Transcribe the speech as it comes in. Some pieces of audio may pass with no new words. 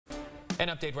An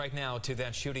update right now to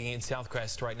that shooting in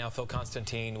Southcrest right now. Phil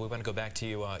Konstantin, we want to go back to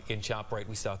you in ShopRite.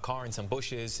 We saw a car in some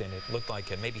bushes and it looked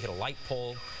like it maybe hit a light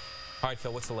pole. All right,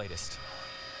 Phil, what's the latest?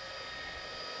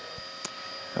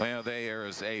 Well, there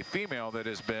is a female that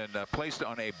has been placed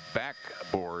on a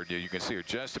backboard. You can see her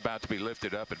just about to be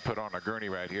lifted up and put on a gurney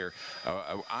right here.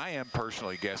 I am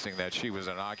personally guessing that she was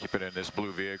an occupant in this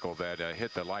blue vehicle that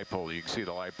hit the light pole. You can see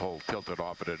the light pole tilted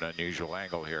off at an unusual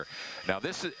angle here. Now,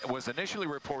 this was initially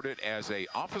reported as a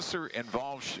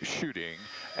officer-involved shooting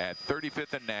at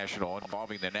 35th and National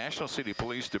involving the National City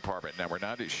Police Department. Now, we're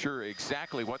not sure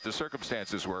exactly what the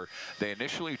circumstances were. They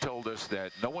initially told us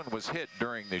that no one was hit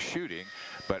during the shooting,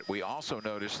 but we also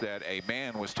noticed that a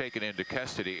man was taken into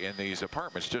custody in these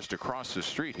apartments just across the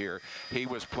street here. He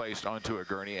was placed onto a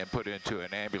gurney and put into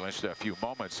an ambulance a few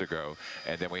moments ago.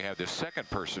 And then we have this second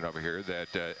person over here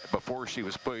that before she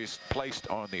was placed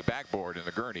on the backboard in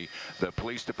the gurney, the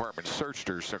police department searched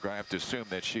her, so we're going to have to assume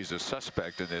that she's a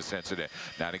suspect in this incident.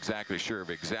 Not exactly sure of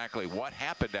exactly what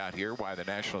happened out here, why the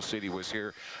National City was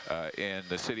here in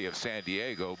the city of San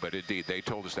Diego, but indeed they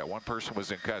told us that one person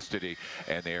was in custody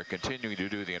and they are continuing to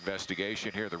do the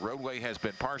investigation here. The roadway has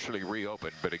been partially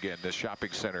reopened, but again, this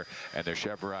shopping center and the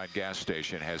Chevron gas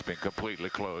station has been completely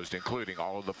closed, including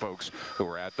all of the folks who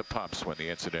were at the pumps when the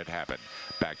incident happened.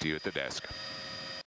 Back to you at the desk.